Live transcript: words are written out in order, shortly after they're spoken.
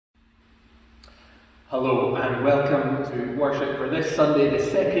Hello and welcome to worship for this Sunday, the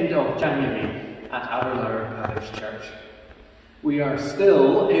 2nd of January at Aberlour Parish Church. We are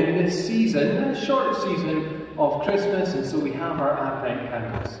still in this season, a short season of Christmas, and so we have our Advent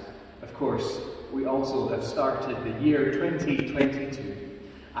candles. Of course, we also have started the year 2022.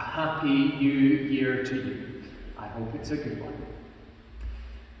 A happy new year to you. I hope it's a good one.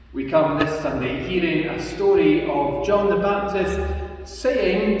 We come this Sunday hearing a story of John the Baptist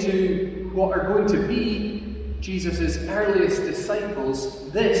saying to what are going to be Jesus' earliest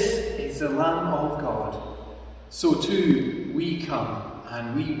disciples, "This is the Lamb of God." So too we come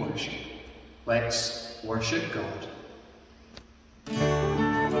and we worship. Let's worship God.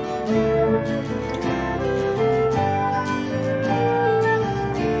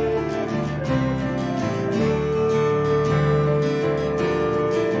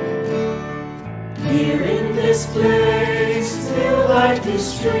 Here in this place, still light is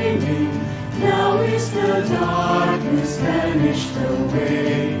streaming. Now is the darkness vanished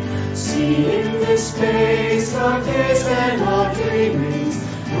away. See in this space our fears and our dreamings,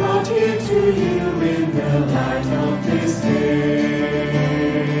 brought here to you in the light of this day.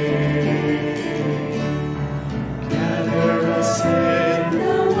 Gather us in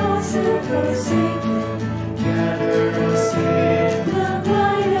the lost and forsaken. Gather us in the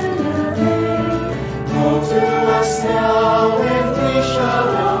blind and the lame. Call to us now and we shall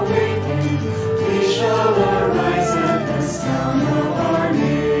awaken. We shall arise at the sound of our name.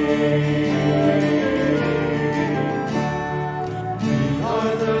 We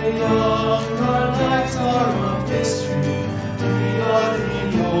are the young, our lives are of history. We are the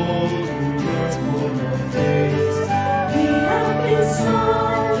old, who yet hold no faith. We have been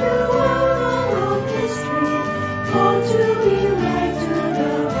sung throughout all of history, called to be light to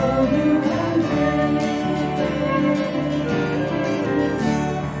the whole human race.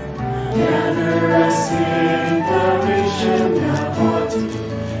 Gather us in the rich and the haughty.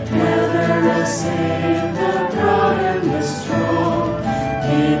 Gather us in the proud and the strong.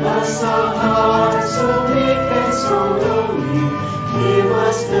 Give us a heart so meek and so lowly. Give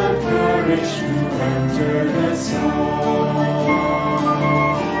us the courage to enter the song.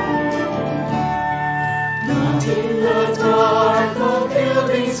 Not in the dark of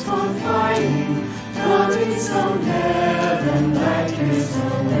buildings confining, not in some heaven light is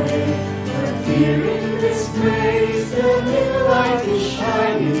away. But here in this place the new light is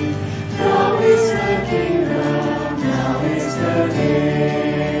shining. Now is the kingdom, now is the day.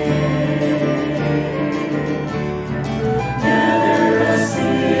 Gather us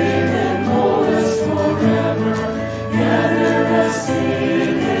in and hold us forever. Gather us in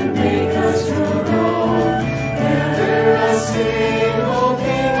and make us your own. Gather us in, all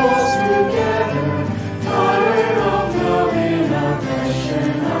peoples together. Fire of love in our flesh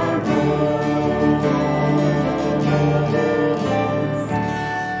and our bones.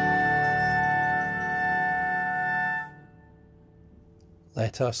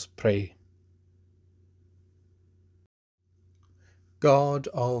 Let us pray. God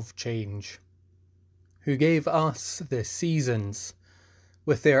of change, who gave us the seasons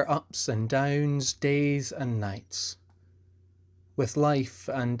with their ups and downs, days and nights, with life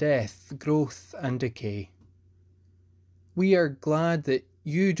and death, growth and decay, we are glad that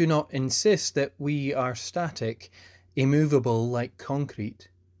you do not insist that we are static, immovable like concrete.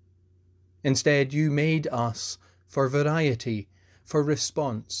 Instead, you made us for variety, for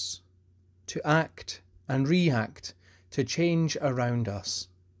response, to act and react, to change around us,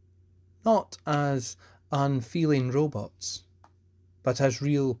 not as unfeeling robots, but as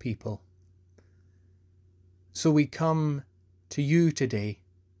real people. So we come to you today,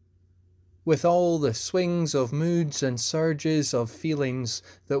 with all the swings of moods and surges of feelings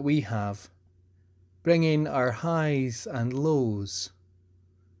that we have, bringing our highs and lows,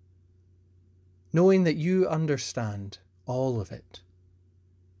 knowing that you understand all of it.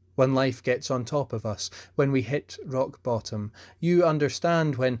 When life gets on top of us, when we hit rock bottom, you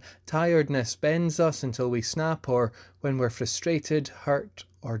understand when tiredness bends us until we snap, or when we're frustrated, hurt,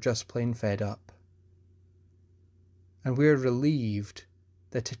 or just plain fed up. And we're relieved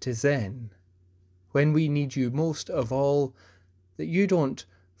that it is then, when we need you most of all, that you don't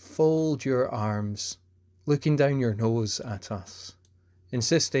fold your arms, looking down your nose at us,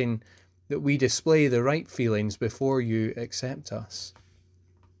 insisting that we display the right feelings before you accept us.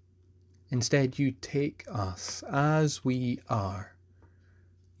 Instead, you take us as we are.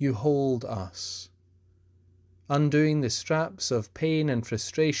 You hold us, undoing the straps of pain and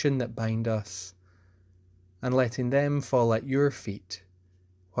frustration that bind us, and letting them fall at your feet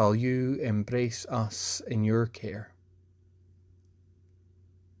while you embrace us in your care.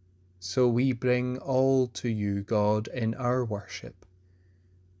 So we bring all to you, God, in our worship,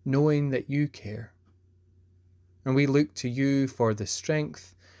 knowing that you care. And we look to you for the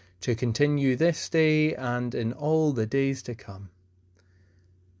strength to continue this day and in all the days to come.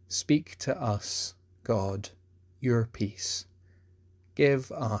 Speak to us, God, your peace.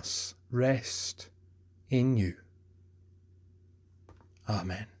 Give us rest in you.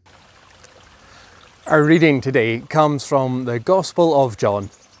 Amen. Our reading today comes from the Gospel of John,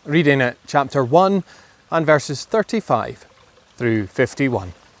 reading at chapter 1 and verses 35 through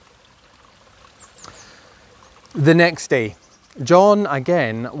 51. The next day, John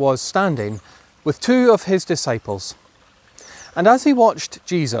again was standing with two of his disciples, and as he watched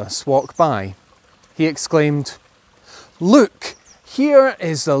Jesus walk by, he exclaimed, "Look, here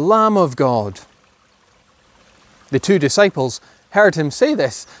is the Lamb of God." The two disciples heard him say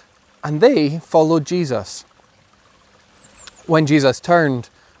this, and they followed Jesus. When Jesus turned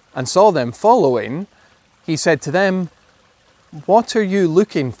and saw them following, he said to them, "What are you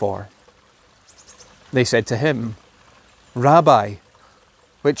looking for?" They said to him, "Rabbi,"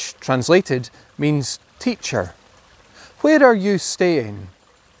 which translated means teacher, "where are you staying?"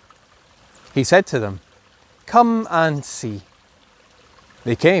 He said to them, "Come and see."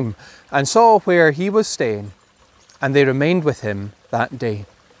 They came and saw where he was staying, and they remained with him that day.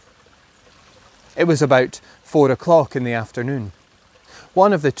 It was about 4 o'clock in the afternoon.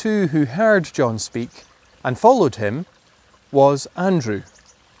 One of the two who heard John speak and followed him was Andrew,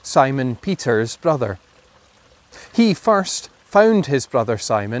 Simon Peter's brother. He first found his brother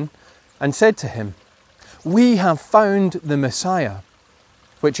Simon and said to him, "We have found the Messiah,"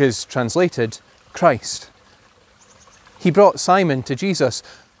 which is translated Christ. He brought Simon to Jesus,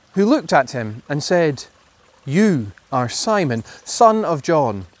 who looked at him and said, "You are Simon, son of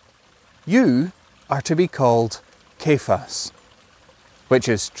John. You are to be called Cephas," which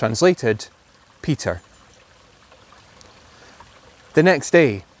is translated Peter. The next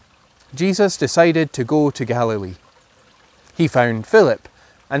day, Jesus decided to go to Galilee. He found Philip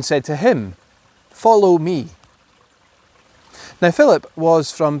and said to him, "Follow me." Now Philip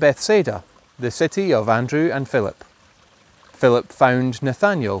was from Bethsaida, the city of Andrew and Philip. Philip found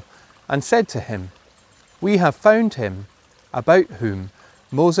Nathanael and said to him, "We have found him, about whom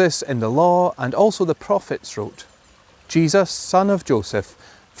Moses in the law and also the prophets wrote, Jesus, son of Joseph,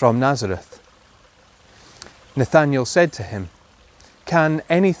 from Nazareth." Nathanael said to him, "Can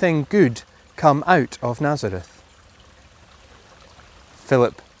anything good come out of Nazareth?"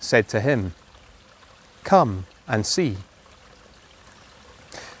 Philip said to him, "Come and see."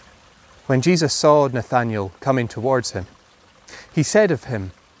 When Jesus saw Nathanael coming towards him, he said of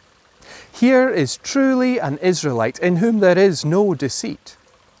him, "Here is truly an Israelite in whom there is no deceit."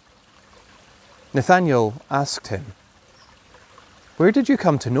 Nathanael asked him, "Where did you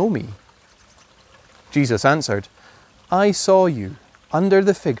come to know me?" Jesus answered, "I saw you under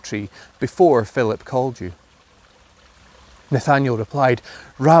the fig tree before Philip called you." Nathanael replied,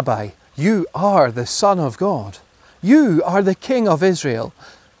 "Rabbi, you are the Son of God. You are the King of Israel."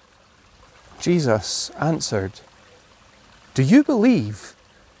 Jesus answered, "Do you believe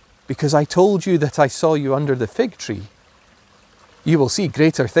because I told you that I saw you under the fig tree? You will see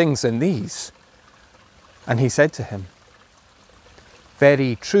greater things than these." And he said to him,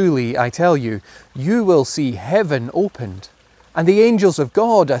 "Very truly I tell you, you will see heaven opened, and the angels of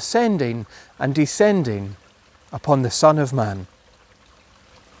God ascending and descending upon the Son of Man."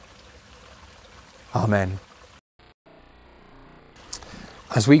 Amen.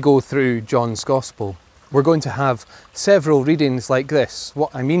 As we go through John's Gospel, we're going to have several readings like this.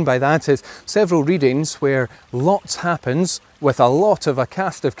 What I mean by that is several readings where lots happens with a lot of a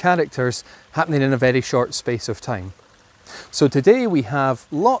cast of characters happening in a very short space of time. So today we have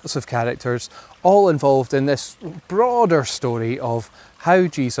lots of characters all involved in this broader story of how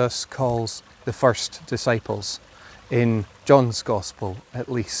Jesus calls the first disciples, in John's Gospel at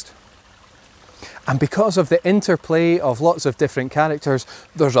least. And because of the interplay of lots of different characters,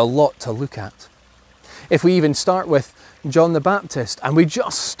 there's a lot to look at. If we even start with John the Baptist, and we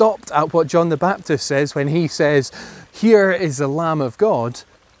just stopped at what John the Baptist says when he says, "Here is the Lamb of God,"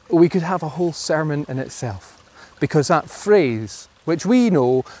 we could have a whole sermon in itself. Because that phrase, which we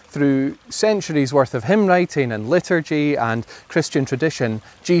know through centuries worth of hymn writing and liturgy and Christian tradition,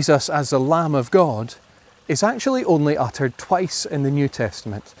 Jesus as the Lamb of God, is actually only uttered twice in the New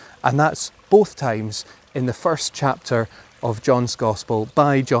Testament. And that's both times in the first chapter of John's Gospel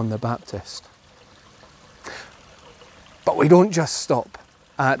by John the Baptist. But we don't just stop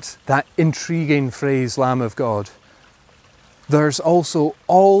at that intriguing phrase, Lamb of God. There's also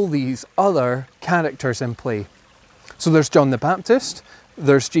all these other characters in play. So there's John the Baptist,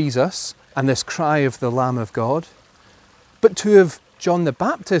 there's Jesus and this cry of the Lamb of God. But two of John the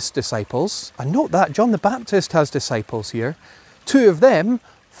Baptist's disciples, and note that John the Baptist has disciples here, two of them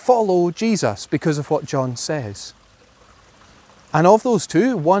follow Jesus because of what John says. And of those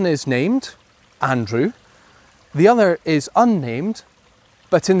two, one is named Andrew, the other is unnamed,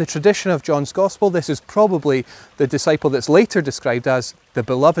 but in the tradition of John's Gospel, this is probably the disciple that's later described as the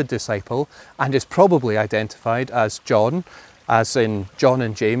beloved disciple and is probably identified as John, as in John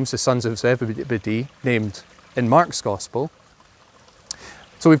and James, the sons of Zebedee, named in Mark's Gospel.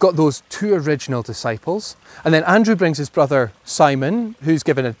 So we've got those two original disciples. And then Andrew brings his brother Simon, who's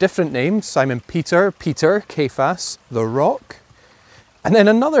given a different name, Simon Peter, Cephas, the rock. And then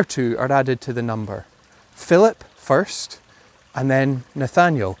another two are added to the number, Philip first, and then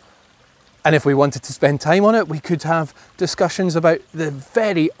Nathanael. And if we wanted to spend time on it, we could have discussions about the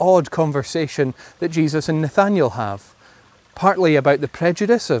very odd conversation that Jesus and Nathanael have. Partly about the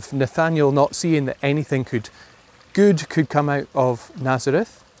prejudice of Nathanael not seeing that anything good could come out of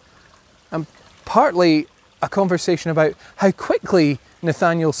Nazareth. And partly a conversation about how quickly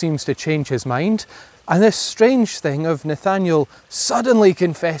Nathanael seems to change his mind. And this strange thing of Nathanael suddenly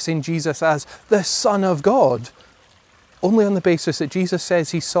confessing Jesus as the Son of God, only on the basis that Jesus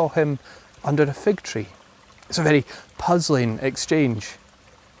says he saw him under a fig tree. It's a very puzzling exchange.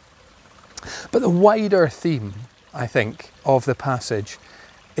 But the wider theme, I think, of the passage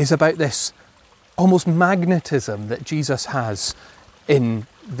is about this almost magnetism that Jesus has in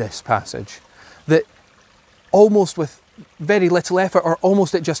this passage. That almost with very little effort, or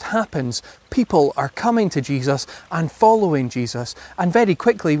almost it just happens, people are coming to Jesus and following Jesus. And very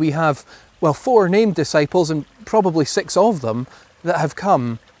quickly we have, well, 4 named disciples and probably 6 of them that have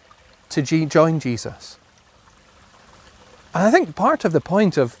come to join Jesus. And I think part of the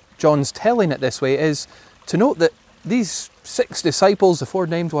point of John's telling it this way is to note that these 6 disciples, the 4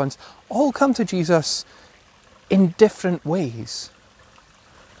 named ones, all come to Jesus in different ways.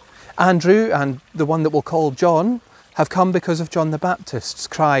 Andrew and the one that we'll call John have come because of John the Baptist's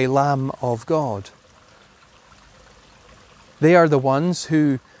cry, Lamb of God. They are the ones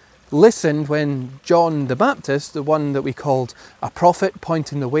who listened when John the Baptist, the one that we called a prophet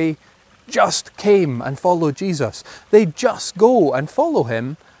pointing the way, just came and followed Jesus. They just go and follow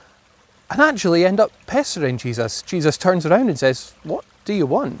him and actually end up pestering Jesus. Jesus turns around and says, "What do you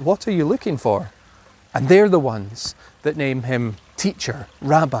want? What are you looking for?" And they're the ones that name him teacher,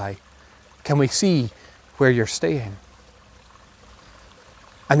 rabbi. Can we see where you're staying?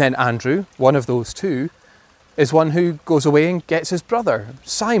 And then Andrew, one of those two, is one who goes away and gets his brother,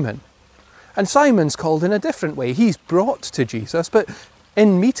 Simon. And Simon's called in a different way. He's brought to Jesus, but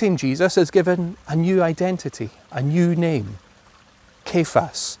in meeting Jesus is given a new identity, a new name.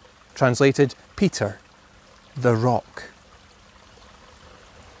 Cephas, translated Peter, the rock.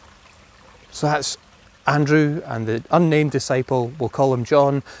 So that's Andrew and the unnamed disciple, we'll call him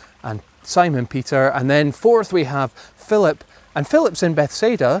John, and Simon Peter. And then fourth we have Philip, and Philip's in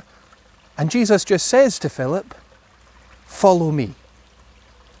Bethsaida, and Jesus just says to Philip, "Follow me."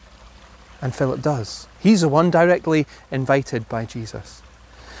 And Philip does. He's the one directly invited by Jesus.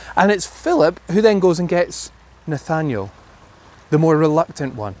 And it's Philip who then goes and gets Nathanael, the more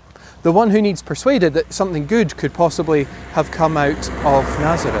reluctant one, the one who needs persuaded that something good could possibly have come out of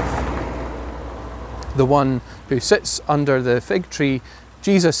Nazareth. The one who sits under the fig tree,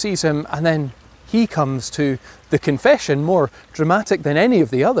 Jesus sees him, and then he comes to the confession, more dramatic than any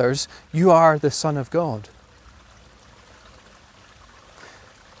of the others, "You are the Son of God."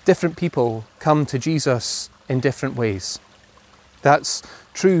 Different people come to Jesus in different ways. That's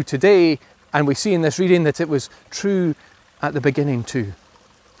true today, and we see in this reading that it was true at the beginning too.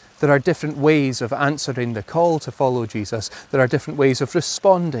 There are different ways of answering the call to follow Jesus. There are different ways of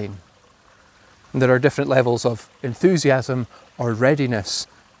responding. And there are different levels of enthusiasm or readiness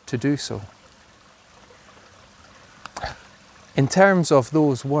to do so. In terms of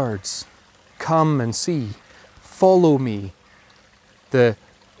those words, come and see, follow me, the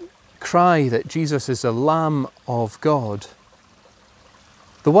cry that Jesus is the Lamb of God,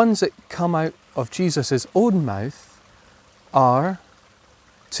 the ones that come out of Jesus' own mouth are,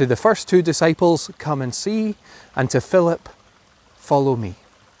 to the first 2 disciples, come and see, and to Philip, follow me.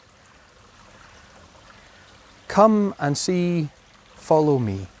 Come and see, follow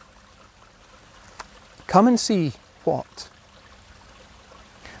me. Come and see what?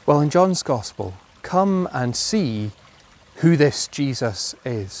 Well, in John's Gospel, come and see who this Jesus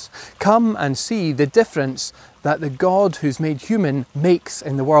is. Come and see the difference that the God who's made human makes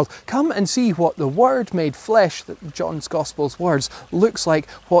in the world. Come and see what the Word made flesh, that John's Gospel's words, looks like,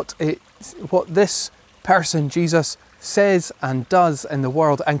 what this person, Jesus, says and does in the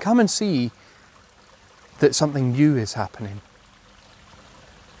world, and come and see that something new is happening.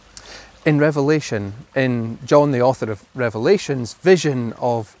 In Revelation, in John, the author of Revelation's vision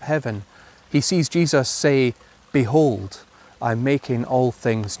of heaven, he sees Jesus say, "Behold, I'm making all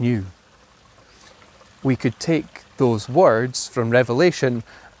things new." We could take those words from Revelation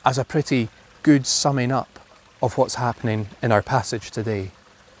as a pretty good summing up of what's happening in our passage today.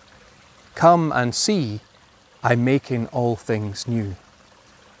 Come and see, I'm making all things new.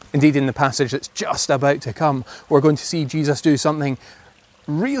 Indeed, in the passage that's just about to come, we're going to see Jesus do something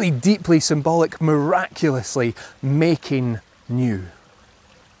really deeply symbolic, miraculously making new.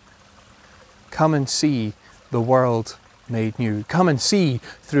 Come and see the world made new. Come and see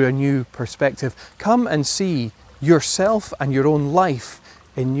through a new perspective. Come and see yourself and your own life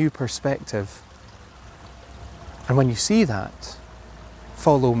in new perspective. And when you see that,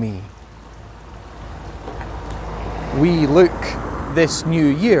 follow me. We look this new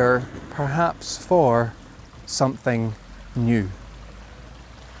year perhaps for something new.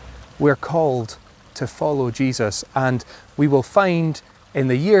 We're called to follow Jesus, and we will find in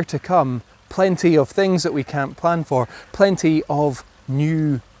the year to come plenty of things that we can't plan for, plenty of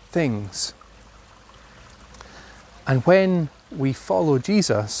new things. And when we follow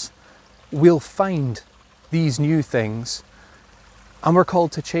Jesus, we'll find these new things, and we're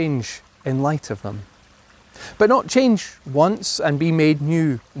called to change in light of them. But not change once and be made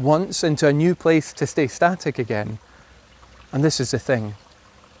new once into a new place to stay static again. And this is the thing.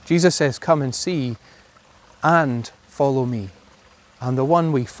 Jesus says, come and see and follow me. And the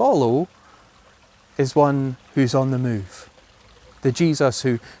one we follow is one who's on the move. The Jesus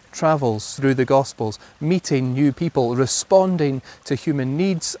who travels through the Gospels, meeting new people, responding to human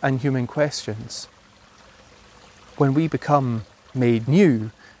needs and human questions. When we become made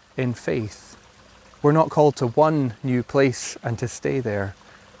new in faith, we're not called to one new place and to stay there.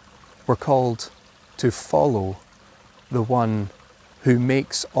 We're called to follow the one who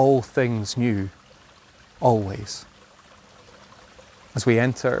makes all things new, always. As we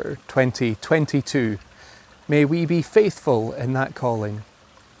enter 2022, may we be faithful in that calling.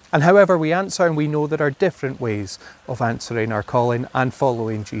 And however we answer, and we know there are different ways of answering our calling and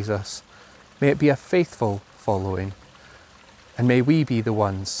following Jesus, may it be a faithful following. And may we be the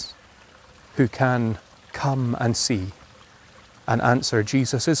ones who can come and see and answer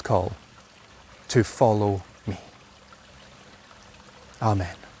Jesus' call to follow me.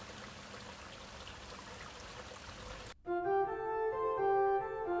 Amen.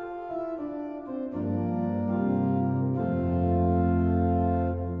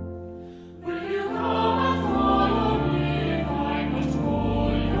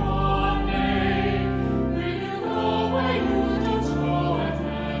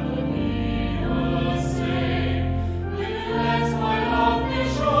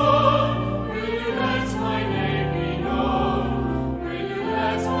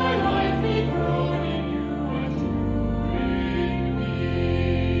 Let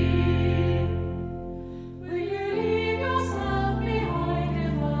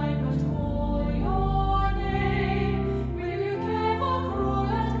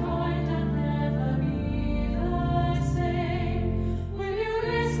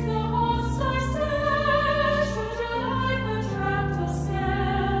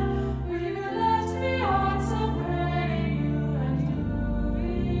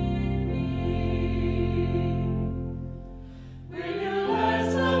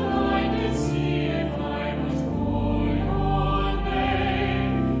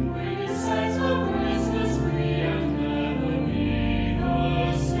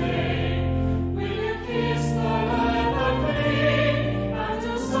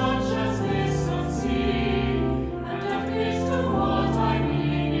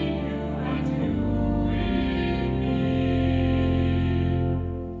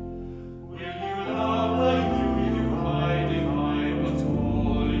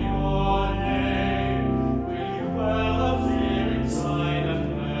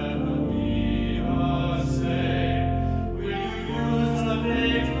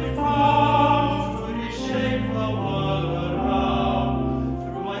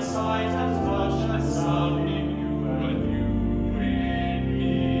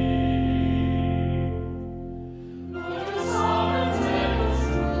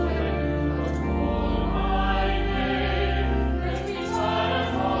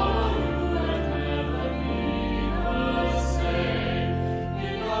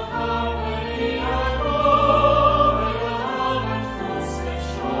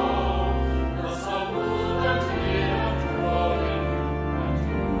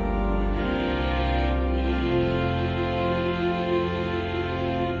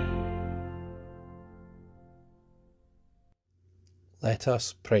Let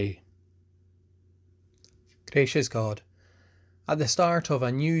us pray. Gracious God, at the start of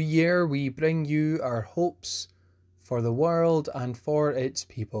a new year we bring you our hopes for the world and for its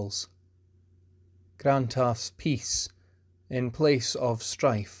peoples. Grant us peace in place of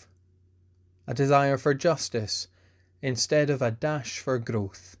strife, a desire for justice instead of a dash for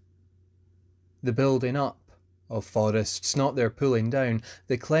growth, the building up of forests, not their pulling down,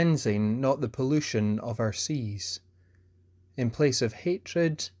 the cleansing, not the pollution of our seas. In place of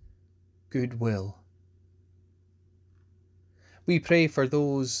hatred, goodwill. We pray for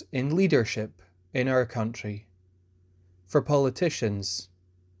those in leadership in our country, for politicians,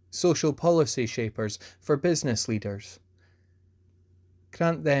 social policy shapers, for business leaders.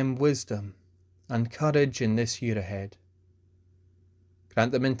 Grant them wisdom and courage in this year ahead.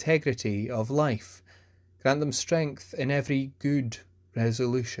 Grant them integrity of life. Grant them strength in every good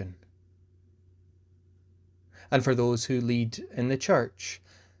resolution. And for those who lead in the church,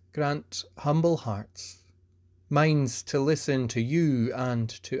 grant humble hearts, minds to listen to you and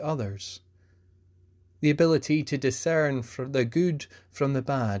to others, the ability to discern the good from the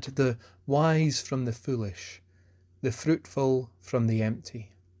bad, the wise from the foolish, the fruitful from the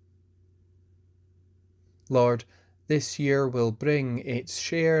empty. Lord, this year will bring its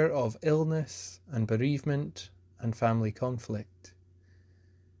share of illness and bereavement and family conflict.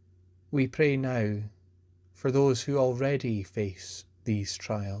 We pray now for those who already face these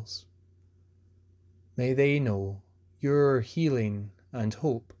trials. May they know your healing and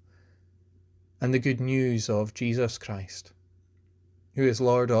hope and the good news of Jesus Christ, who is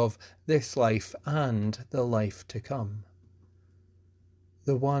Lord of this life and the life to come,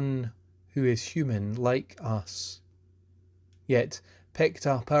 the one who is human like us, yet picked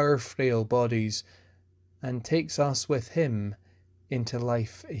up our frail bodies and takes us with him into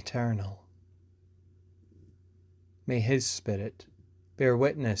life eternal. May his Spirit bear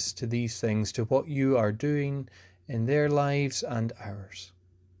witness to these things, to what you are doing in their lives and ours.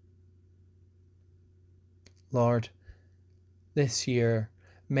 Lord, this year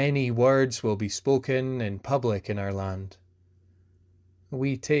many words will be spoken in public in our land.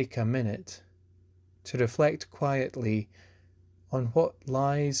 We take a minute to reflect quietly on what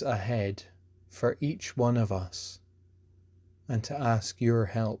lies ahead for each one of us, and to ask your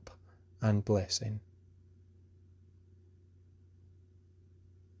help and blessing.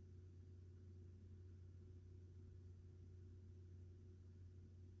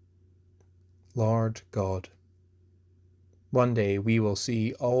 Lord God, one day we will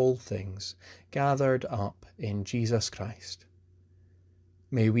see all things gathered up in Jesus Christ.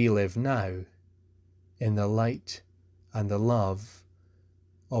 May we live now in the light and the love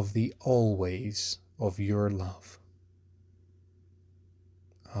of the always of your love.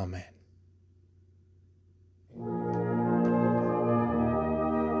 Amen.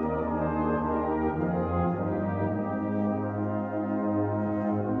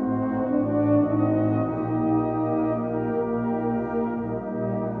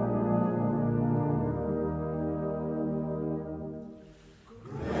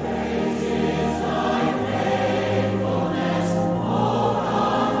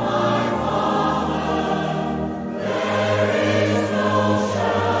 There is no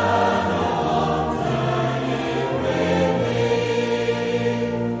shadow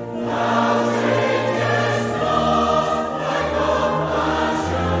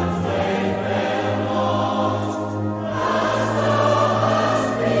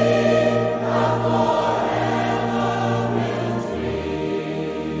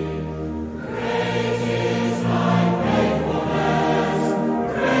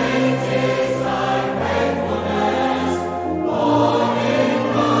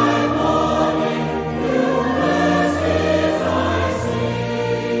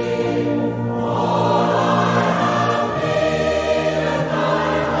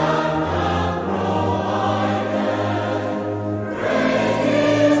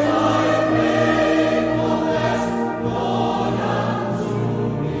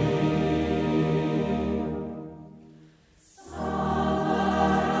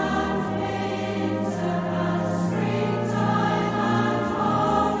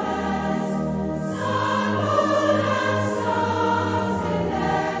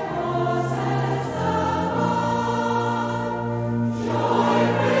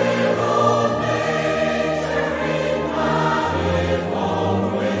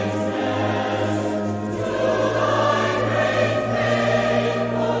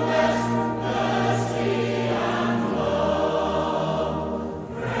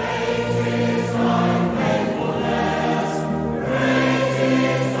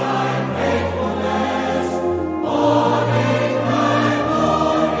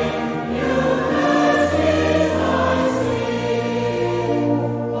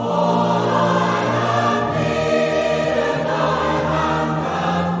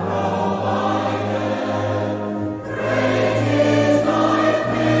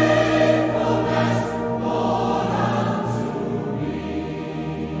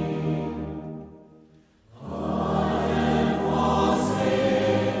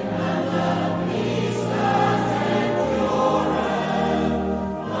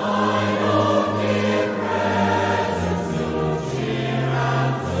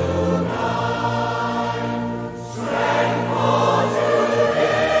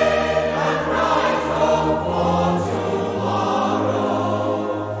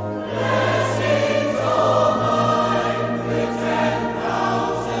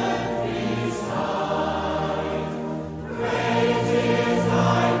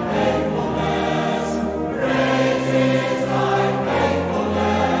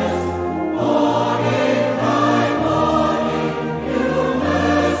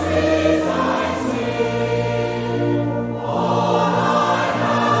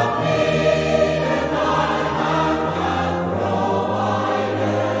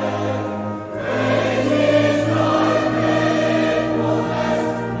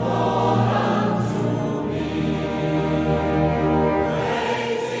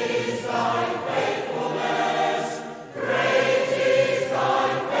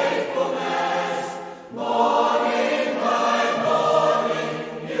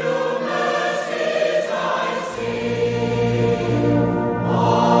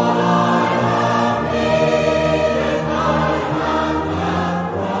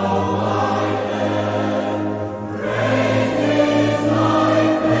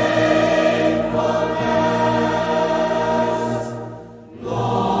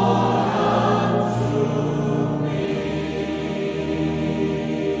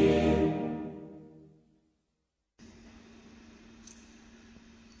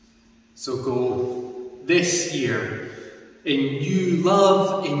So go this year in new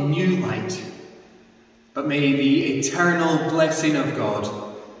love, in new light. But may the eternal blessing of God,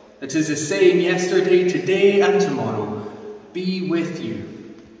 that is the same yesterday, today and tomorrow, be with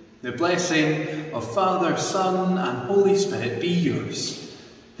you. The blessing of Father, Son and Holy Spirit be yours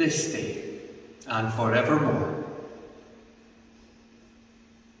this day and forevermore.